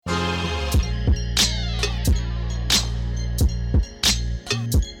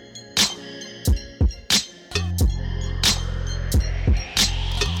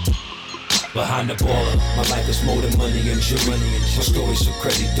behind the baller. My life is more than money and jewelry. My story's so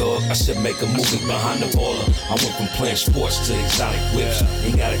crazy, dog. I said make a movie behind the baller. I went from playing sports to exotic whips.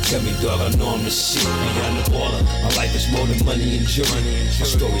 Ain't gotta tell me, dog. I know I'm the shit behind the baller. My life is more than money and jewelry. My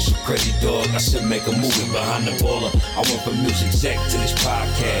story's so crazy, dog. I said make a movie behind the baller. I went from music exec to this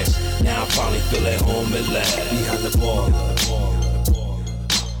podcast. Now I finally feel at home at last. Behind the baller.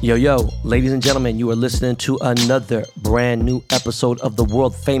 Yo, ladies and gentlemen, you are listening to another brand new episode of the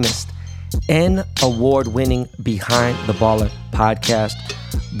world famous and award-winning Behind the Baller podcast,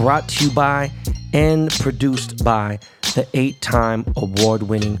 brought to you by and produced by the 8-time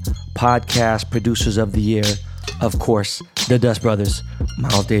award-winning podcast producers of the year, of course, the Dust Brothers,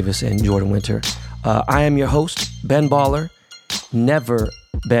 Miles Davis and Jordan Winter. I am your host, Ben Baller, never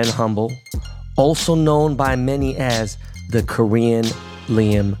Ben Humble, also known by many as the Korean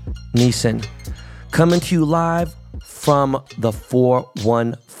Liam Neeson, coming to you live from the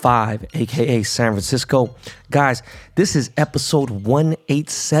 415, aka San Francisco. Guys, this is episode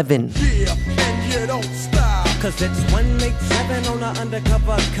 187. Yeah, and you don't stop, 'cause it's 187 on an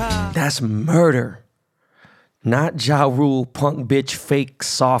undercover car. That's murder. Not Ja Rule, punk bitch, fake,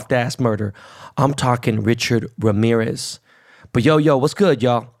 soft ass murder. I'm talking Richard Ramirez. But yo, what's good,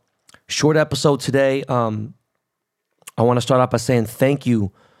 y'all? Short episode today. I want to start off by saying thank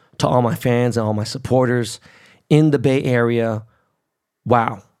you to all my fans and all my supporters in the Bay Area.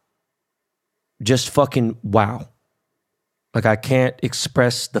 Wow. Just fucking wow. Like, I can't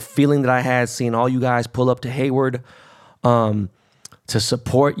express the feeling that I had seeing all you guys pull up to Hayward to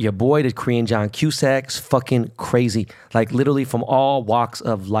support your boy, the Korean John Cusack's fucking crazy. Like, literally from all walks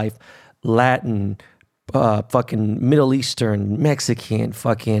of life. Latin, fucking Middle Eastern, Mexican,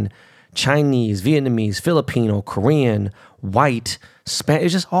 fucking Chinese, Vietnamese, Filipino, Korean, white, Spanish,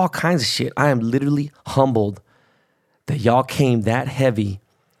 it's just all kinds of shit. I am literally humbled that y'all came that heavy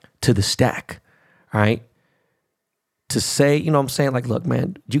to the stack, all right? To say, you know what I'm saying? Like, look,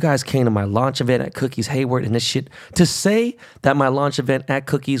 man, you guys came to my launch event at Cookies Hayward and this shit. To say that my launch event at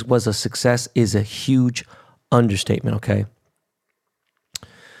Cookies was a success is a huge understatement, okay?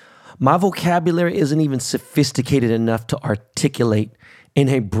 My vocabulary isn't even sophisticated enough to articulate in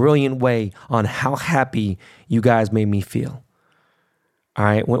a brilliant way on how happy you guys made me feel. All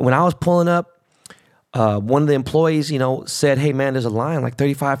right. When I was pulling up, one of the employees, said, hey, man, there's a line, like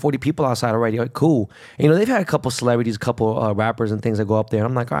 35, 40 people outside already. Like, cool. They've had a couple celebrities, a couple rappers and things that go up there. And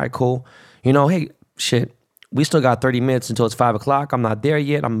I'm like, all right, cool. Hey, shit, we still got 30 minutes until it's 5 o'clock. I'm not there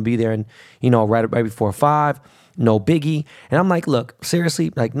yet. I'm going to be there right before 5. No biggie. And I'm like, look,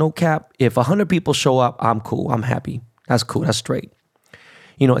 seriously, like, no cap. If 100 people show up, I'm cool. I'm happy. That's cool. That's straight.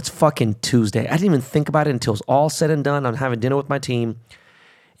 It's fucking Tuesday. I didn't even think about it until it was all said and done. I'm having dinner with my team.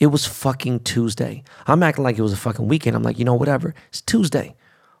 It was fucking Tuesday. I'm acting like it was a fucking weekend. I'm like, whatever. It's Tuesday,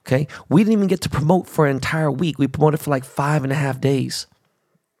 okay? We didn't even get to promote for an entire week. We promoted for like 5.5 days.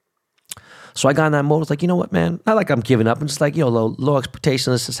 So I got in that mode. I was like, you know what, man? Not like I'm giving up. I'm just like, low expectations.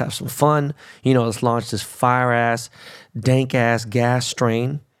 Let's just have some fun. Let's launch this fire-ass, dank-ass gas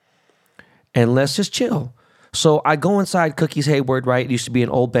strain, and let's just chill. So I go inside Cookies Hayward, right? It used to be an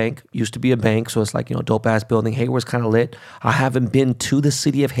old bank, used to be a bank. So it's like, dope-ass building. Hayward's kind of lit. I haven't been to the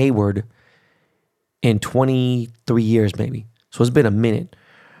city of Hayward in 23 years maybe. So it's been a minute,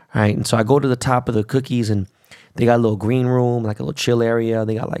 right? And so I go to the top of the Cookies and they got a little green room, like a little chill area.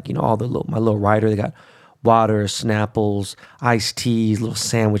 They got like, all my little rider. They got water, Snapples, iced teas, little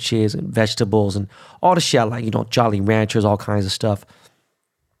sandwiches and vegetables and all the shit I like, Jolly Ranchers, all kinds of stuff.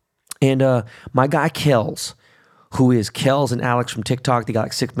 And my guy Kells, who is Kells and Alex from TikTok. They got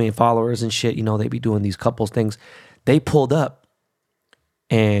like 6 million followers and shit. They be doing these couples things. They pulled up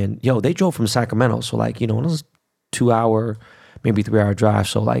and, they drove from Sacramento. So like, it was 2-hour, maybe 3-hour drive.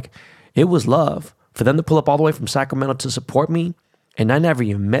 So like, it was love for them to pull up all the way from Sacramento to support me. And I never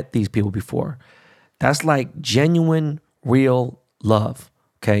even met these people before. That's like genuine, real love.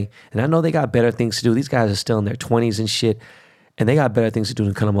 Okay. And I know they got better things to do. These guys are still in their 20s and shit. And they got better things to do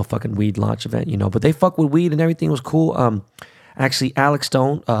than come to a fucking weed launch event, But they fuck with weed and everything was cool. Actually, Alex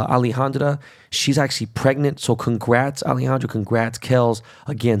Stone, Alejandra, she's actually pregnant. So congrats, Alejandra. Congrats, Kells.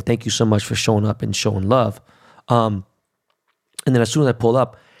 Again, thank you so much for showing up and showing love. And then as soon as I pull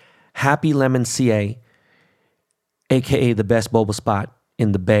up, Happy Lemon CA, a.k.a. the best boba spot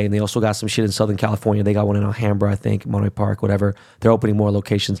in the Bay. And they also got some shit in Southern California. They got one in Alhambra, I think, Monterey Park, whatever. They're opening more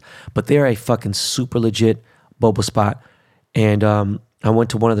locations. But they're a fucking super legit boba spot. And I went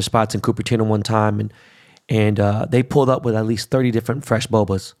to one of the spots in Cupertino one time, and they pulled up with at least 30 different fresh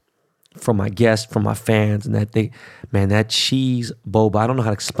bobas from my guests, from my fans, and that cheese boba, I don't know how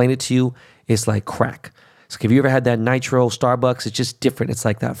to explain it to you. It's like crack. So have you ever had that Nitro Starbucks? It's just different. It's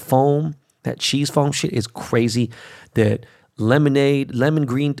like that foam That cheese foam shit is crazy. That lemonade, lemon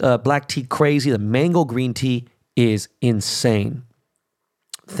green, black tea, crazy. The mango green tea is insane.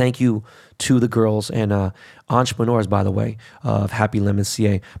 Thank you to the girls and entrepreneurs, by the way, of Happy Lemon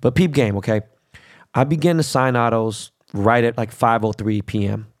CA. But peep game, okay? I begin to sign autos right at like 5:03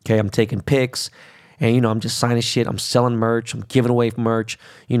 p.m. Okay, I'm taking pics. And, I'm just signing shit. I'm selling merch. I'm giving away merch.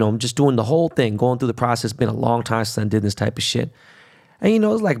 I'm just doing the whole thing, going through the process. It's been a long time since I did this type of shit. And,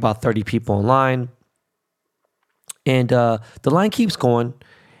 it's like about 30 people online. And the line keeps going.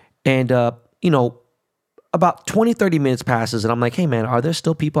 And, about 20, 30 minutes passes. And I'm like, hey, man, are there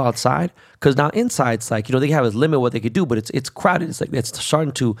still people outside? Because now inside, it's like, they have a limit what they could do, but it's crowded. It's like it's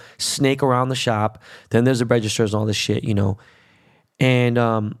starting to snake around the shop. Then there's the registers and all this shit,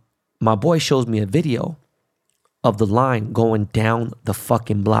 And my boy shows me a video of the line going down the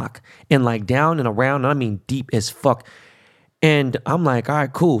fucking block. And like down and around, I mean deep as fuck. And I'm like, all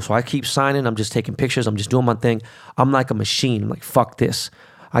right, cool. So I keep signing. I'm just taking pictures. I'm just doing my thing. I'm like a machine. I'm like, fuck this.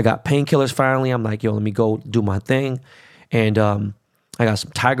 I got painkillers finally. I'm like, yo, let me go do my thing. And I got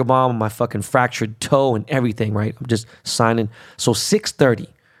some Tiger Balm on my fucking fractured toe and everything, right? I'm just signing. So 6:30,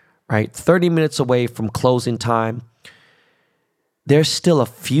 right? 30 minutes away from closing time. There's still a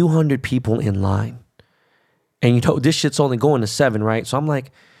few hundred people in line. And this shit's only going to 7, right? So I'm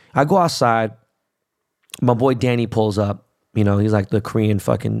like, I go outside. My boy Danny pulls up. He's like the Korean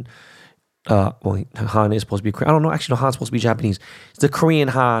fucking, Han is supposed to be Korean. I don't know. Actually, no, Han's supposed to be Japanese. It's the Korean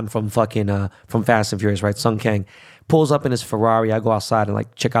Han from fucking, from Fast and Furious, right? Sung Kang pulls up in his Ferrari. I go outside and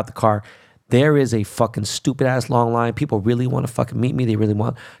like check out the car. There is a fucking stupid ass long line. People really want to fucking meet me. They really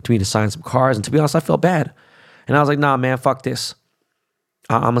want me to sign some cars. And to be honest, I felt bad. And I was like, nah, man, fuck this.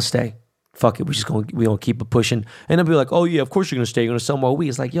 I'm going to stay. Fuck it. We gonna keep it pushing. And they'll be like, oh yeah, of course you're going to stay. You're going to sell more weed.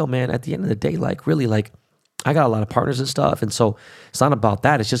 It's like, yo, man, at the end of the day, like really, like I got a lot of partners and stuff. And so it's not about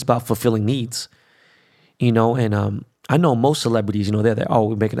that. It's just about fulfilling needs, and I know most celebrities, they're there, oh,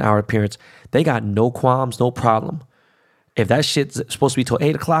 we make an hour appearance. They got no qualms, no problem. If that shit's supposed to be till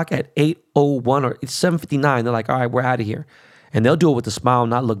 8 o'clock, at 8:01 or it's 7:59, they're like, all right, we're out of here. And they'll do it with a smile,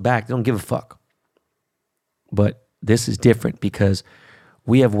 not look back. They don't give a fuck. But this is different because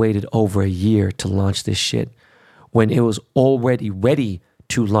we have waited over a year to launch this shit when it was already ready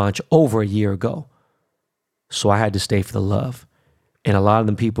to launch over a year ago. So I had to stay for the love. And a lot of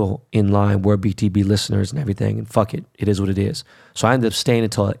them people in line were BTB listeners and everything. And fuck it, it is what it is. So I ended up staying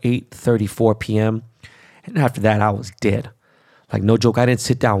until 8:34 p.m. And after that, I was dead. Like, no joke, I didn't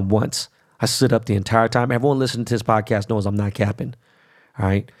sit down once. I stood up the entire time. Everyone listening to this podcast knows I'm not capping. All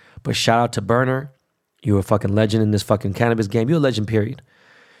right? But shout out to Burner. You're a fucking legend in this fucking cannabis game. You're a legend, period.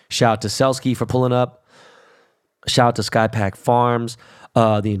 Shout out to Selsky for pulling up. Shout out to Skypack Farms,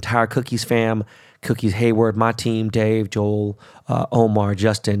 the entire Cookies fam, Cookies Hayward, my team, Dave, Joel, Omar,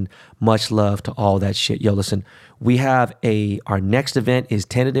 Justin. Much love to all that shit. Yo, listen, we have our next event is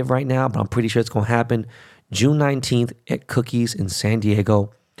tentative right now, but I'm pretty sure it's going to happen June 19th at Cookies in San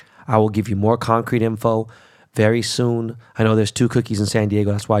Diego. I will give you more concrete info very soon. I know there's 2 Cookies in San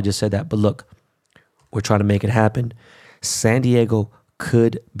Diego. That's why I just said that. But look, we're trying to make it happen. San Diego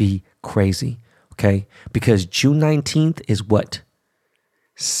could be crazy, okay? Because June 19th is what?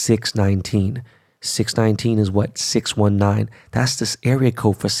 619. 619 is what? 619. That's this area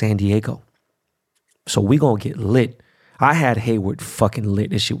code for San Diego. So we gonna get lit. I had Hayward fucking lit.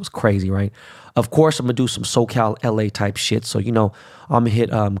 This shit was crazy, right? Of course, I'm gonna do some SoCal LA type shit. So, I'm gonna hit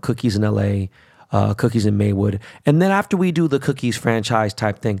Cookies in LA, Cookies in Maywood. And then after we do the Cookies franchise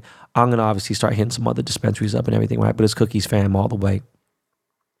type thing, I'm gonna obviously start hitting some other dispensaries up and everything, right? But it's Cookies fam all the way.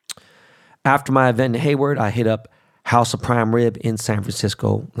 After my event in Hayward, I hit up House of Prime Rib in San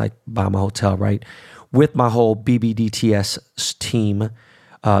Francisco, like by my hotel, right? With my whole BBDTS team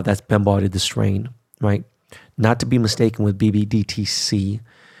that's bombarded the strain, right? Not to be mistaken with BBDTC.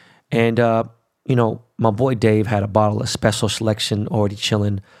 And, my boy Dave had a bottle of Special Selection already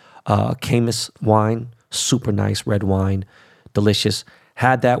chilling. Camus wine, super nice red wine, delicious.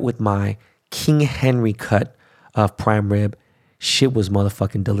 Had that with my King Henry cut of prime rib. Shit was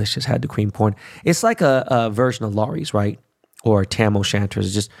motherfucking delicious. Had the cream corn. It's like a version of Laurie's, right? Or Tam O'Shanter's.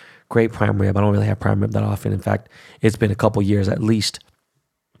 It's just great prime rib. I don't really have prime rib that often. In fact, it's been a couple years at least.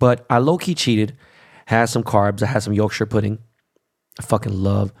 But I low-key cheated. Had some carbs. I had some Yorkshire pudding. I fucking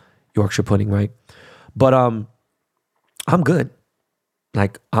love Yorkshire pudding, right? But I'm good.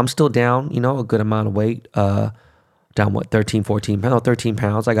 Like, I'm still down, a good amount of weight. Down, 13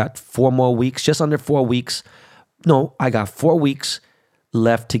 pounds. I got 4 more weeks, just under 4 weeks. No, I got 4 weeks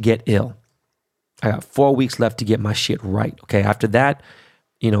left to get ill. I got 4 weeks left to get my shit right. Okay, after that,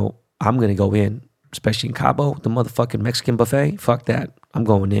 I'm going to go in, especially in Cabo, the motherfucking Mexican buffet. Fuck that. I'm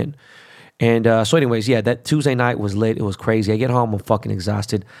going in. And so anyways, yeah, that Tuesday night was lit. It was crazy. I get home, I'm fucking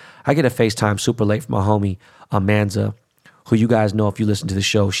exhausted. I get a FaceTime super late from my homie, Amanza, who you guys know if you listen to the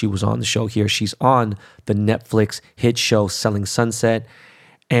show. She was on the show here. She's on the Netflix hit show Selling Sunset.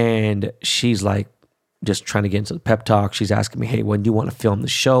 And she's like, just trying to get into the pep talk. She's asking me, hey, when do you want to film the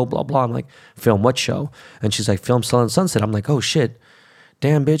show? Blah, blah. I'm like, film what show? And she's like, film Selling Sunset. I'm like, oh shit.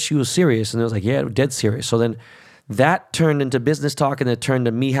 Damn, bitch, you was serious. And it was like, yeah, dead serious. So then that turned into business talk, and it turned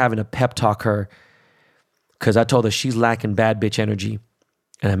to me having to pep talk her because I told her she's lacking bad bitch energy.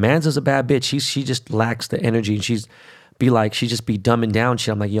 And Amanda's a bad bitch. She just lacks the energy, and she just be dumbing down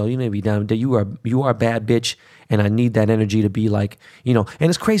shit. I'm like, yo, you need to be dumb. You are a bad bitch, and I need that energy to be like, you know. And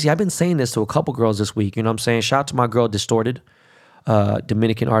it's crazy. I've been saying this to a couple girls this week. You know what I'm saying? Shout out to my girl Distorted,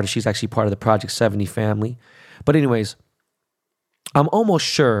 Dominican artist. She's actually part of the Project 70 family. But anyways, I'm almost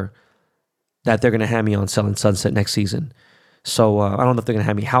sure that they're going to have me on Selling Sunset next season. So I don't know if they're going to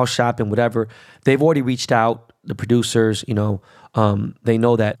have me house shopping, whatever. They've already reached out, the producers, you know. They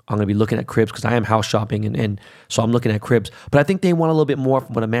know that I'm going to be looking at cribs because I am house shopping, and so I'm looking at cribs. But I think they want a little bit more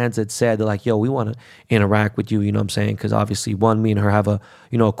from what Amanda had said. They're like, yo, we want to interact with you, you know what I'm saying? Because obviously, one, me and her have a,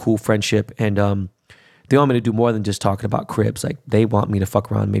 you know, a cool friendship, and they want me to do more than just talking about cribs. Like, they want me to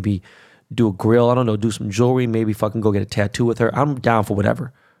fuck around, maybe do a grill, I don't know, do some jewelry, maybe fucking go get a tattoo with her. I'm down for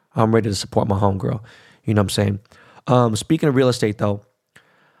whatever. I'm ready to support my homegirl. You know what I'm saying? Speaking of real estate, though,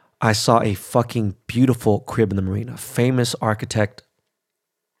 I saw a fucking beautiful crib in the marina. Famous architect.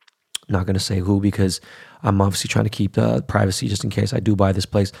 Not going to say who because I'm obviously trying to keep the privacy just in case I do buy this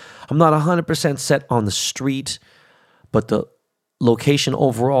place. I'm not 100% set on the street, but the location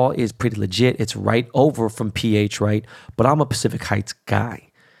overall is pretty legit. It's right over from PH, right? But I'm a Pacific Heights guy.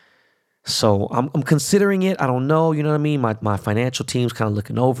 So I'm considering it. I don't know, you know what I mean? My financial team's kind of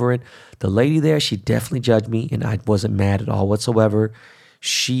looking over it. The lady there, she definitely judged me, and I wasn't mad at all whatsoever.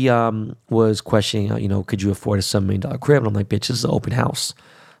 She was questioning, you know, could you afford a $7 million crib? And I'm like, bitch, this is an open house.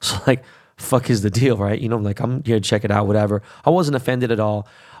 So like, fuck is the deal, right? You know, I'm like, I'm here to check it out, whatever. I wasn't offended at all.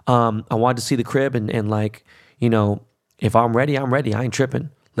 I wanted to see the crib and like, you know, if I'm ready, I'm ready. I ain't tripping.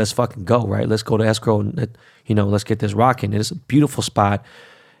 Let's fucking go, right? Let's go to escrow and, you know, let's get this rocking. It's a beautiful spot.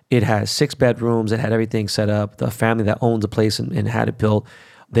 It has 6 bedrooms. It had everything set up. The family that owns the place and had it built,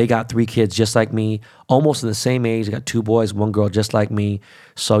 they got 3 kids just like me, almost in the same age. They got 2 boys, 1 girl just like me.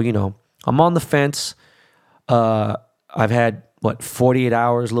 So, you know, I'm on the fence. I've had, 48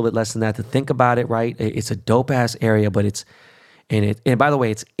 hours, a little bit less than that to think about it, right? It's a dope-ass area, but and by the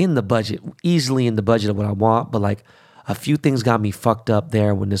way, it's in the budget, easily in the budget of what I want, but like a few things got me fucked up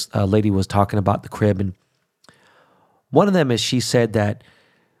there when this lady was talking about the crib. And one of them is she said that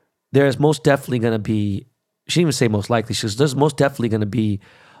there's most definitely going to be, she didn't even say most likely, she says there's most definitely going to be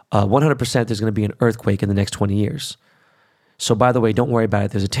 100% there's going to be an earthquake in the next 20 years. So by the way, don't worry about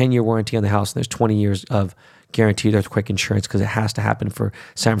it. There's a 10-year warranty on the house, and there's 20 years of guaranteed earthquake insurance because it has to happen for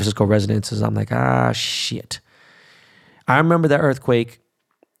San Francisco residences. I'm like, shit. I remember that earthquake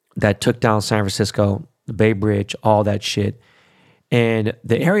that took down San Francisco, the Bay Bridge, all that shit. And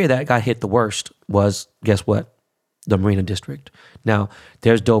the area that got hit the worst was, guess what? The Marina District. Now,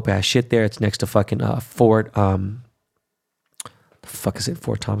 there's dope ass shit there. It's next to fucking Fort, the fuck is it?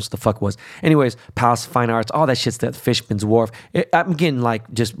 Fort Thomas, the fuck was. Anyways, Palace of Fine Arts, all that shit's that Fishman's Wharf. I'm getting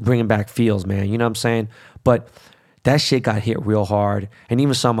like just bringing back feels, man. You know what I'm saying? But that shit got hit real hard. And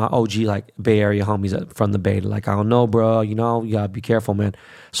even some of my OG like Bay Area homies from the Bay, they're like, I don't know, bro. You know, you gotta be careful, man.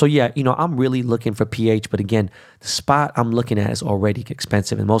 So yeah, you know, I'm really looking for PH. But again, the spot I'm looking at is already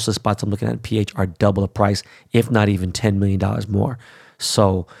expensive. And most of the spots I'm looking at in PH are double the price, if not even $10 million more.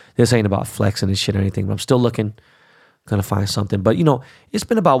 So this ain't about flexing and shit or anything. But I'm still looking. Gonna find something. But you know, it's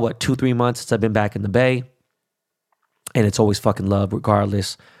been about 2-3 months since I've been back in the Bay, and it's always fucking love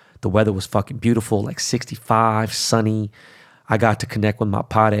regardless. The weather was fucking beautiful, like 65, sunny. I got to connect with my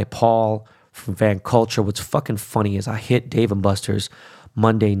padre Paul from Van Culture. What's fucking funny is I hit Dave & Buster's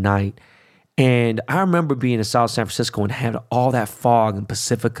Monday night, and I remember being in South San Francisco and had all that fog in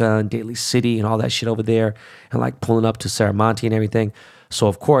Pacifica and Daly City and all that shit over there, and like pulling up to Serramonte and everything. So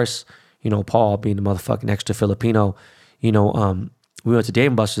of course, you know, Paul being the motherfucking extra Filipino, you know, we went to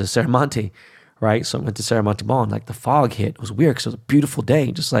Dave & Buster's at Serramonte, right? So I went to Serramonte Mall and like the fog hit. It was weird because it was a beautiful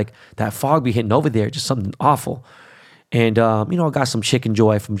day. Just like that fog be hitting over there, just something awful. And, you know, I got some Chicken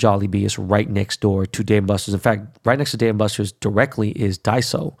Joy from Jollibee. It's right next door to Dave & Buster's. In fact, right next to Dave & Buster's directly is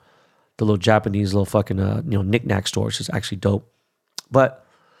Daiso, the little Japanese little fucking, you know, knick-knack store, which is actually dope. But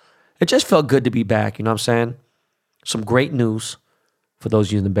it just felt good to be back, you know what I'm saying? Some great news for those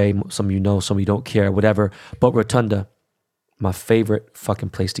of you in the Bay. Some of you know, some of you don't care, whatever. But Rotunda, my favorite fucking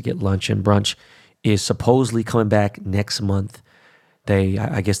place to get lunch and brunch, is supposedly coming back next month.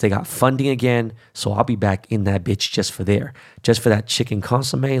 I guess they got funding again, so I'll be back in that bitch just for that chicken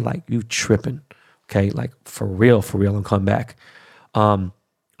consomme. Like, you tripping, okay? Like, for real, I'm coming back. I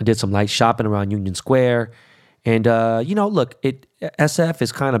did some light shopping around Union Square, and look, SF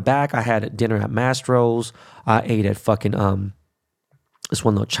is kind of back. I had dinner at Mastro's. I ate at fucking this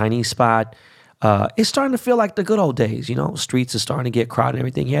one little Chinese spot. It's starting to feel like the good old days, Streets are starting to get crowded and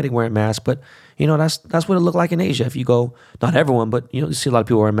everything. Yeah, they wearing masks, but that's what it looked like in Asia. If you go, not everyone, but you see a lot of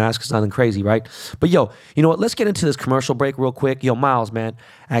people wearing masks. It's nothing crazy, right? But yo, you know what? Let's get into this commercial break real quick. Yo, Miles, man.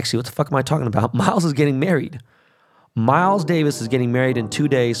 Actually, what the fuck am I talking about? Miles is getting married. Miles Davis is getting married in 2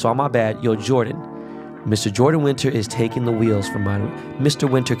 days, so on my bad. Yo, Jordan. Mr. Jordan Winter is taking the wheels for mine. Mr.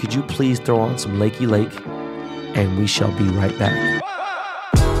 Winter, could you please throw on some Lakey Lake? And we shall be right back.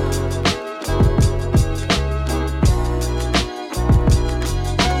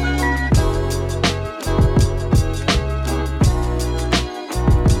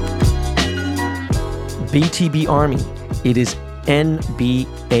 BTB Army, it is NBA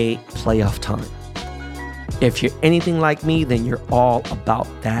playoff time. If you're anything like me, then you're all about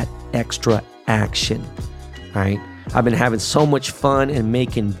that extra action, all right? I've been having so much fun and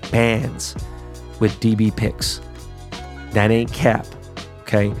making bands with DB picks. That ain't cap,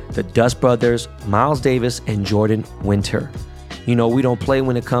 okay? The Dust Brothers, Miles Davis, and Jordan Winter. We don't play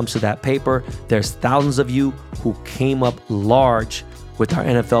when it comes to that paper. There's thousands of you who came up large with our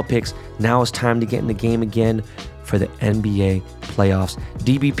NFL picks. Now it's time to get in the game again for the NBA playoffs.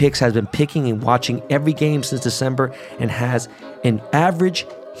 DB Picks has been picking and watching every game since December and has an average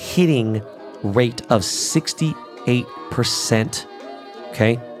hitting rate of 68%.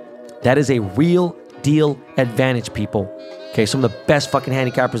 Okay? That is a real deal advantage, people. Okay, some of the best fucking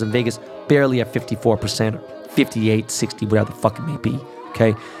handicappers in Vegas barely at 54%, 58, 60, whatever the fuck it may be.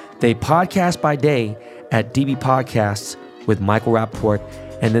 Okay? They podcast by day at DB Podcasts with Michael Rappaport,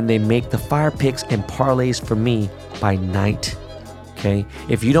 and then they make the fire picks and parlays for me by night. Okay?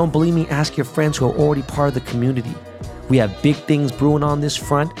 If you don't believe me, ask your friends who are already part of the community. We have big things brewing on this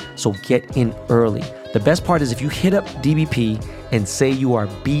front, so get in early. The best part is if you hit up DBP and say you are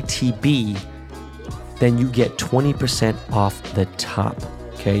BTB, then you get 20% off the top.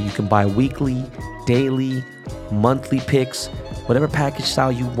 Okay? You can buy weekly, daily, monthly picks, whatever package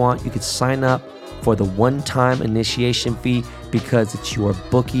style you want. You could sign up for the one-time initiation fee because it's your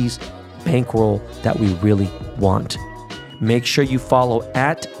bookie's bankroll that we really want. Make sure you follow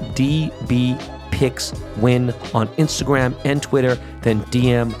at DBPicksWin on Instagram and Twitter, then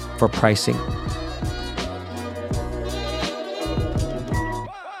DM for pricing.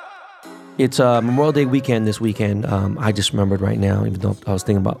 It's Memorial Day weekend this weekend. I just remembered right now, even though I was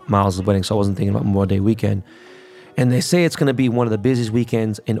thinking about Miles' wedding, so I wasn't thinking about Memorial Day weekend. And they say it's going to be one of the busiest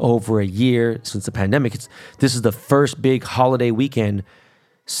weekends in over a year since the pandemic. This is the first big holiday weekend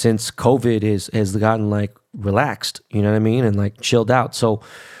since COVID has gotten like relaxed, you know what I mean? And like chilled out. So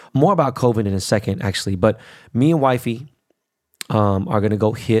more about COVID in a second, actually. But me and wifey are going to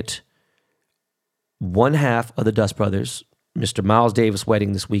go hit one half of the Dust Brothers, Mr. Miles Davis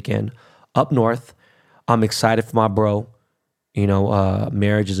wedding this weekend up north. I'm excited for my bro.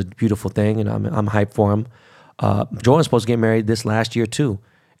 Marriage is a beautiful thing, and I'm hyped for him. Jordan's supposed to get married this last year too,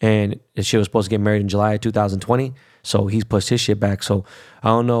 and his shit was supposed to get married in July of 2020, so he's pushed his shit back. So I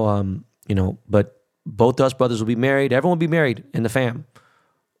don't know, but both Dust Brothers will be married. Everyone will be married in the fam.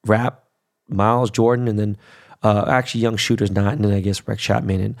 Rap, Miles, Jordan, and then actually Young Shooter's not, and then I guess Rex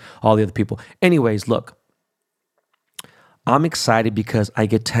Chapman and all the other people. Anyways, look, I'm excited because I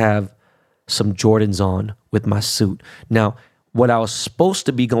get to have some Jordans on with my suit. Now, what I was supposed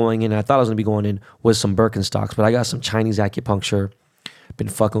to be going in, I thought I was going to be going in, was some Birkenstocks, but I got some Chinese acupuncture, been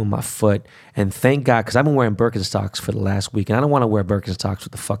fucking with my foot, and thank God, because I've been wearing Birkenstocks for the last week, and I don't want to wear Birkenstocks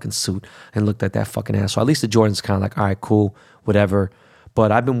with the fucking suit and look like that fucking ass. So at least the Jordan's kind of like, all right, cool, whatever.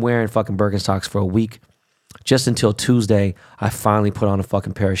 But I've been wearing fucking Birkenstocks for a week, just until Tuesday. I finally put on a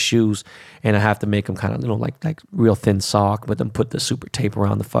fucking pair of shoes, and I have to make them kind of, like real thin sock, but then put the super tape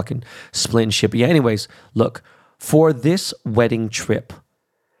around the fucking split and shit. But yeah, anyways, look, for this wedding trip,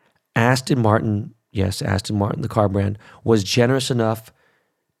 Aston Martin, the car brand, was generous enough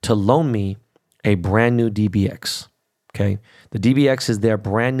to loan me a brand new DBX. Okay, the DBX is their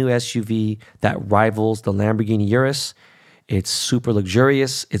brand new SUV that rivals the Lamborghini Urus. It's super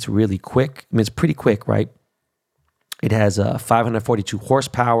luxurious. It's really quick. I mean, it's pretty quick, right? It has 542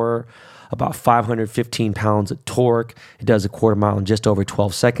 horsepower, about 515 pounds of torque. It does a quarter mile in just over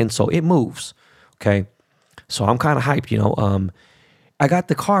 12 seconds, so it moves. Okay. So I'm kind of hyped, I got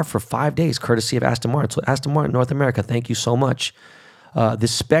the car for 5 days, courtesy of Aston Martin. So Aston Martin North America, thank you so much. The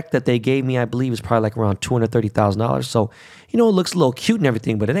spec that they gave me, I believe, is probably like around $230,000. So, it looks a little cute and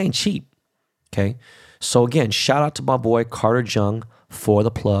everything, but it ain't cheap. Okay. So again, shout out to my boy Carter Jung for the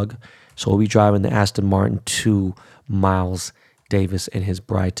plug. So we'll be driving the Aston Martin to Miles Davis and his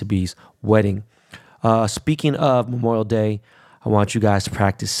bride-to-be's wedding. Speaking of Memorial Day, I want you guys to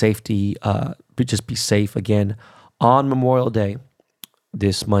practice safety. Just be safe again. On Memorial Day,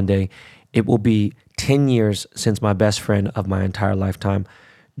 this Monday, it will be 10 years since my best friend of my entire lifetime,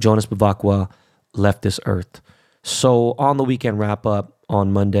 Jonas Bavakwa, left this earth. So on the weekend wrap up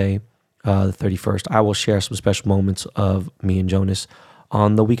on Monday, the 31st, I will share some special moments of me and Jonas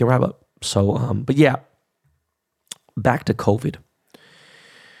on the weekend wrap up. So, but yeah, back to COVID.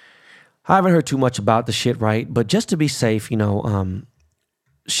 I haven't heard too much about the shit, right? But just to be safe,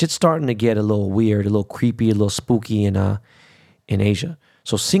 shit's starting to get a little weird, a little creepy, a little spooky in Asia.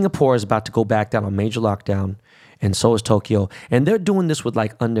 So Singapore is about to go back down on major lockdown, and so is Tokyo. And they're doing this with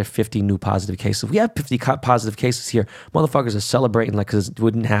like under 50 new positive cases. We have 50 positive cases here. Motherfuckers are celebrating like because it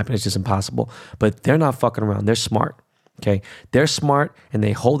wouldn't happen. It's just impossible. But they're not fucking around. They're smart. Okay, they're smart and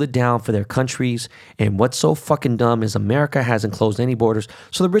they hold it down for their countries. And what's so fucking dumb is America hasn't closed any borders.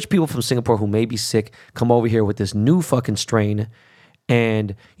 So the rich people from Singapore who may be sick come over here with this new fucking strain.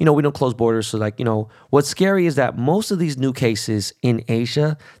 And, we don't close borders. So what's scary is that most of these new cases in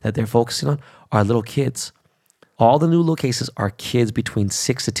Asia that they're focusing on are little kids. All the new little cases are kids between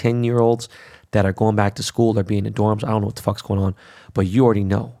 6 to 10-year-olds that are going back to school or being in dorms. I don't know what the fuck's going on, but you already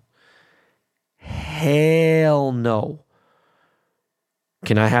know. Hell no.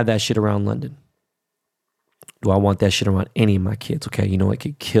 Can I have that shit around London? Do I want that shit around any of my kids? Okay, it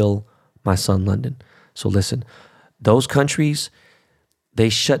could kill my son, London. So listen, those countries, they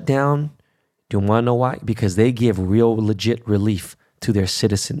shut down. Do you want to know why? Because they give real legit relief to their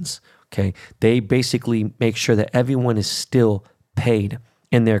citizens. Okay, they basically make sure that everyone is still paid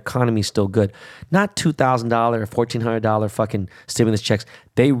and their economy is still good. Not $2,000 or $1,400 fucking stimulus checks.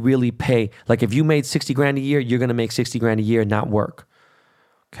 They really pay. Like if you made 60 grand a year, you're going to make 60 grand a year and not work.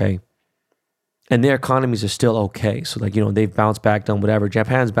 Okay. And their economies are still okay. So they've bounced back, done whatever.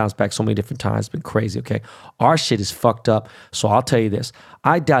 Japan's bounced back so many different times. It's been crazy. Okay. Our shit is fucked up. So I'll tell you this.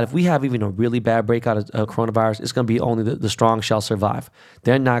 I doubt if we have even a really bad breakout of coronavirus, it's going to be only the strong shall survive.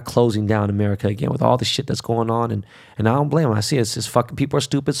 They're not closing down America again with all the shit that's going on. And I don't blame them. I see it's just fucking people are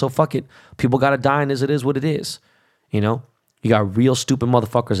stupid. So fuck it. People got to die and it is what it is. You got real stupid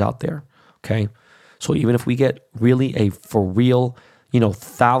motherfuckers out there. Okay. So even if we get really a for real,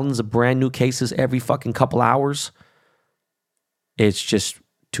 thousands of brand new cases every fucking couple hours, it's just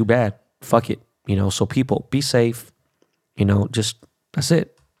too bad. Fuck it. So people be safe, just that's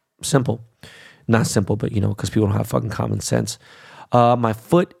it. Simple. Not simple, but because people don't have fucking common sense. My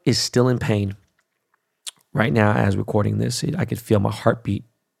foot is still in pain right now as recording this. I could feel my heartbeat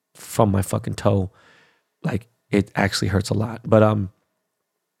from my fucking toe. Like it actually hurts a lot. But I'm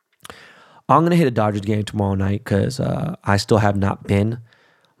going to hit a Dodgers game tomorrow night because I still have not been.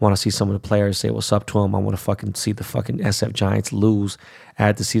 Want to see some of the players, say what's up to them. I want to fucking see the fucking SF Giants lose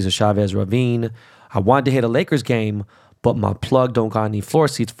at the Cesar Chavez Ravine. I wanted to hit a Lakers game, but my plug don't got any floor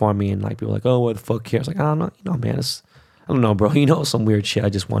seats for me. And people are like, oh, what the fuck cares? Like, I don't know, man. I don't know, bro. Some weird shit. I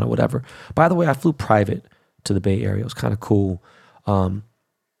just wanted whatever. By the way, I flew private to the Bay Area. It was kind of cool. For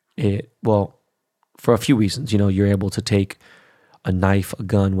a few reasons. You're able to take a knife, a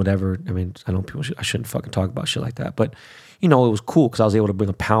gun, whatever. I mean, I know I shouldn't fucking talk about shit like that. But, it was cool because I was able to bring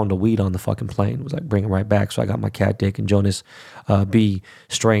a pound of weed on the fucking plane. It was like bring it right back. So I got my cat Dick and Jonas B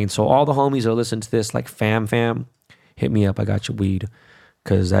strain. So all the homies are listening to this, like fam, hit me up. I got your weed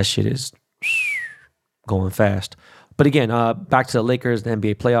because that shit is going fast. But again, back to the Lakers, the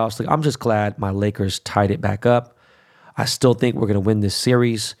NBA playoffs. Like, I'm just glad my Lakers tied it back up. I still think we're going to win this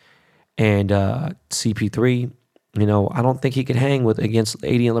series. And CP3, I don't think he could hang against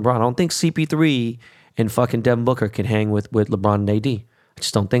AD and LeBron. I don't think CP3 and fucking Devin Booker can hang with LeBron and AD. I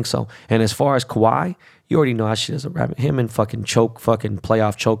just don't think so. And as far as Kawhi, you already know that shit is a rabbit. Him and fucking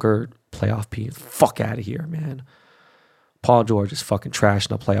playoff choker, playoff P. Fuck out of here, man. Paul George is fucking trash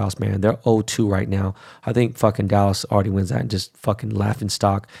in the playoffs, man. They're 0-2 right now. I think fucking Dallas already wins that and just fucking laughing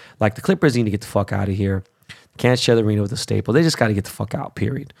stock. Like the Clippers need to get the fuck out of here. Can't share the arena with a staple. They just got to get the fuck out,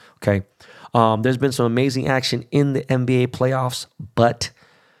 period. Okay? There's been some amazing action in the NBA playoffs, but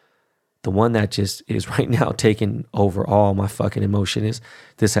the one that just is right now taking over all my fucking emotion is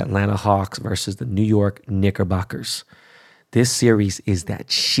this Atlanta Hawks versus the New York Knickerbockers. This series is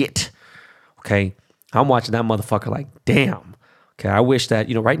that shit. Okay? I'm watching that motherfucker like, damn. Okay, I wish that,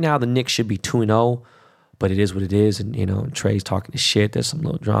 right now the Knicks should be 2-0, but it is what it is. And, Trey's talking his shit. There's some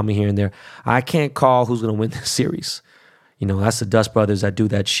little drama here and there. I can't call who's going to win this series. You know, that's the Dust Brothers that do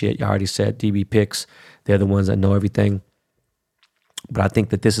that shit. You already said DB Picks. They're the ones that know everything. But I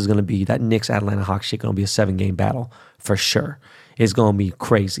think that this is going to be, that Knicks Atlanta Hawks shit going to be a 7-game battle for sure. It's going to be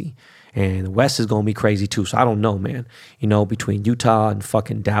crazy. And the West is going to be crazy too. So I don't know, man. You know, between Utah and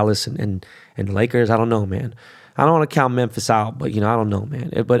fucking Dallas and Lakers, I don't know, man. I don't want to count Memphis out, but, you know, I don't know,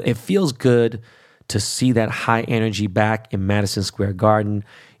 man. But it feels good to see that high energy back in Madison Square Garden.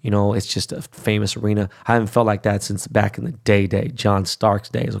 You know, it's just a famous arena. I haven't felt like that since back in the day, John Starks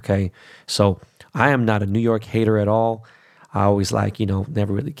days, okay? So I am not a New York hater at all. I always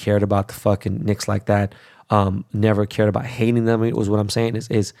never really cared about the fucking Knicks like that. Never cared about hating them. It was what I'm saying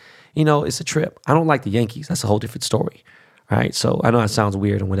is, you know, it's a trip. I don't like the Yankees. That's a whole different story, right? So I know that sounds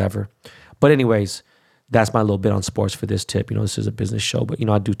weird and whatever. But anyways, that's my little bit on sports for this tip. You know, this is a business show, but, you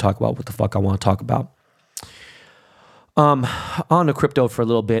know, I do talk about what the fuck I want to talk about. On the crypto for a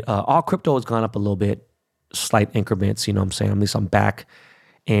little bit. All crypto has gone up a little bit, slight increments, you know what I'm saying? At least I'm back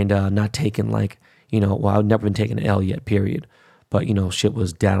and not taking I've never been taking an L yet, period. But, you know, shit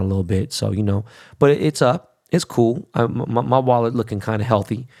was down a little bit. So, you know, but it's up. It's cool. My wallet looking kind of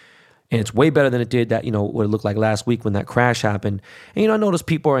healthy. And it's way better than it did that, you know, what it looked like last week when that crash happened. And, you know, I noticed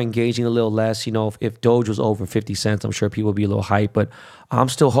people are engaging a little less. You know, if Doge was over 50 cents, I'm sure people would be a little hyped. But I'm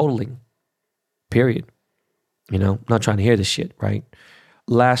still holding, period. You know, I'm not trying to hear this shit, right?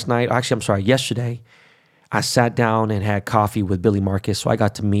 Yesterday, I sat down and had coffee with Billy Marcus. So I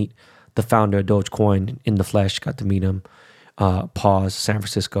got to meet the founder of Dogecoin in the flesh, got to meet him, San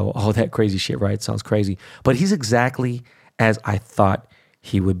Francisco, all that crazy shit, right? Sounds crazy. But he's exactly as I thought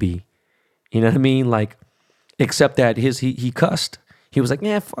he would be. You know what I mean? Like, except that he cussed. He was like,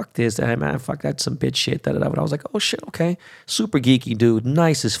 man, fuck this, man, fuck that's some bitch shit. But I was like, oh shit, okay. Super geeky dude,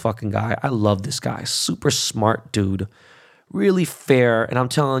 nicest fucking guy. I love this guy. Super smart dude, really fair. And I'm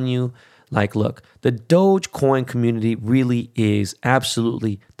telling you, like, look, the Dogecoin community really is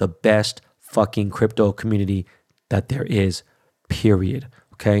absolutely the best fucking crypto community that there is, period.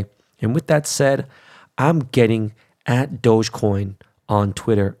 Okay. And with that said, I'm getting at Dogecoin on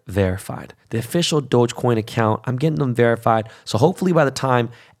Twitter verified. The official Dogecoin account, I'm getting them verified. So hopefully by the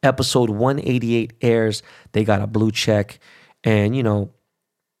time episode 188 airs, they got a blue check. And, you know,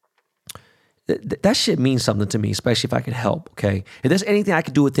 that shit means something to me, especially if I can help, okay? If there's anything I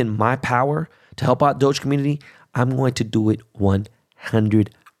can do within my power to help out Doge community, I'm going to do it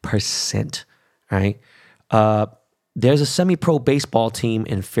 100%, right? There's a semi-pro baseball team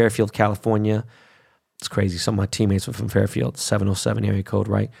in Fairfield, California. It's crazy. Some of my teammates were from Fairfield, 707 area code,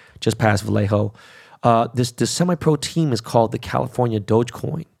 right? Just past Vallejo. This semi-pro team is called the California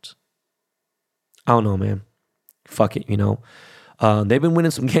Dogecoins. I don't know, man. Fuck it, you know. They've been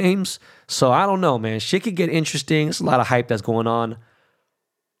winning some games, so I don't know, man. Shit could get interesting. There's a lot of hype that's going on.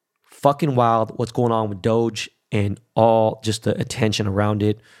 Fucking wild what's going on with Doge and all just the attention around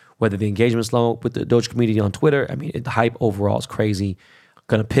it, whether the engagement's low with the Doge community on Twitter. I mean, the hype overall is crazy.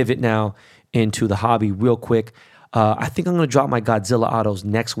 Going to pivot now into the hobby real quick. I think I'm going to drop my Godzilla autos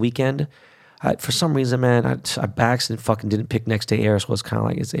next weekend. For some reason, man, I by accident fucking didn't pick next day air, so it's kind of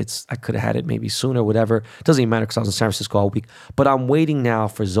like it's I could have had it maybe sooner, whatever. It doesn't even matter because I was in San Francisco all week. But I'm waiting now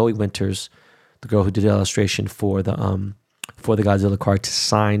for Zoe Winters, the girl who did the illustration for the Godzilla card, to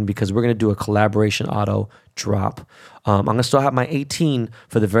sign, because we're gonna do a collaboration auto drop. I'm gonna still have my 18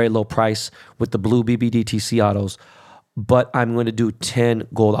 for the very low price with the blue BBDTC autos. But I'm going to do 10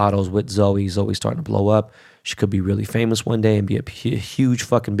 gold autos with Zoe. Zoe's starting to blow up. She could be really famous one day and be a huge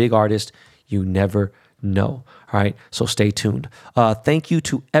fucking big artist. You never know. All right. So stay tuned. Thank you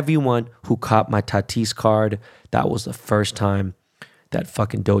to everyone who caught my Tatis card. That was the first time that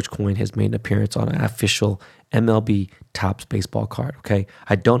fucking Dogecoin has made an appearance on an official MLB Topps baseball card. Okay.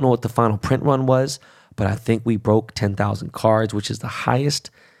 I don't know what the final print run was, but I think we broke 10,000 cards, which is the highest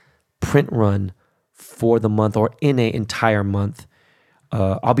print run for the month or in an entire month.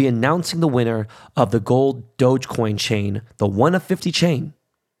 I'll be announcing the winner of the gold Dogecoin chain, the 1 of 50 chain,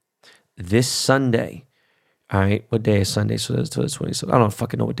 this Sunday. All right, what day is Sunday? So that's 20. So I don't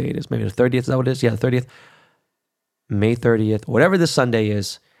fucking know what day it is. Maybe the 30th, is that what it is? Yeah, the 30th. May 30th, whatever this Sunday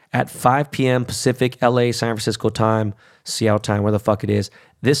is, at 5 p.m. Pacific, LA, San Francisco time, Seattle time, where the fuck it is.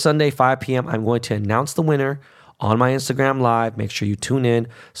 This Sunday, 5 p.m., I'm going to announce the winner on my Instagram Live. Make sure you tune in.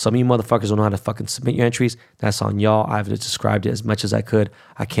 Some of you motherfuckers don't know how to fucking submit your entries. That's on y'all. I've described it as much as I could.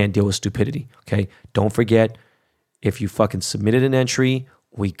 I can't deal with stupidity, okay? Don't forget, if you fucking submitted an entry,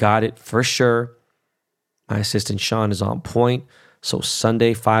 we got it for sure. My assistant Sean is on point. So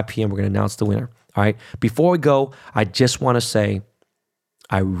Sunday, 5 p.m., we're going to announce the winner, all right? Before we go, I just want to say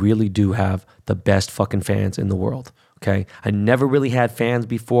I really do have the best fucking fans in the world, Okay. I never really had fans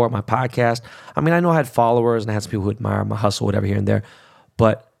before my podcast. I mean, I know I had followers and I had some people who admire my hustle, whatever, here and there.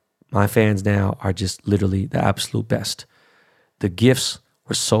 But my fans now are just literally the absolute best. The gifts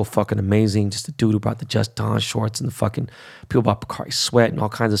were so fucking amazing. Just the dude who brought the Just Don shorts and the fucking people bought Bacardi Sweat and all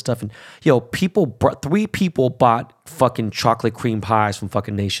kinds of stuff. And three people bought fucking chocolate cream pies from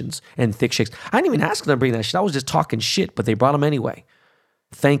fucking Nations and thick shakes. I didn't even ask them to bring that shit. I was just talking shit, but they brought them anyway.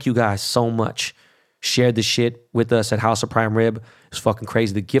 Thank you guys so much. Shared the shit with us at House of Prime Rib. It was fucking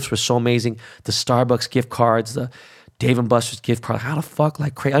crazy. The gifts were so amazing. The Starbucks gift cards, the Dave & Buster's gift card. How the fuck,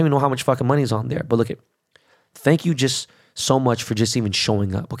 like crazy? I don't even know how much fucking money's on there. But look, thank you just so much for just even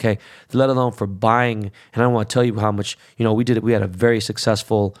showing up, okay? Let alone for buying. And I don't want to tell you how much, we did it. We had a very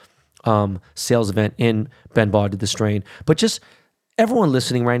successful sales event in Ben Ball, did the strain. But just everyone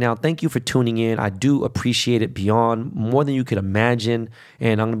listening right now, thank you for tuning in. I do appreciate it beyond more than you could imagine.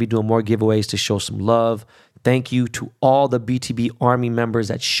 And I'm going to be doing more giveaways to show some love. Thank you to all the BTB Army members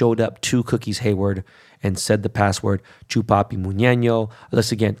that showed up to Cookies Hayward and said the password, Chupapi Muñeño.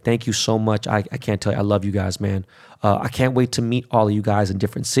 Listen, again, thank you so much. I can't tell you, I love you guys, man. I can't wait to meet all of you guys in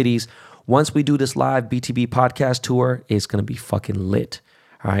different cities. Once we do this live BTB podcast tour, it's going to be fucking lit.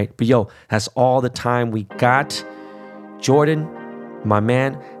 All right. But that's all the time we got. Jordan, my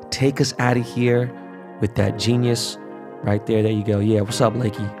man, take us out of here with that genius right there. There you go. Yeah, what's up,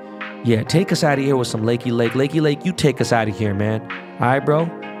 Lakey? Yeah, take us out of here with some Lakey Lake. Lakey Lake, you take us out of here, man. All right, bro?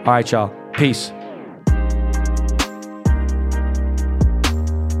 All right, y'all. Peace.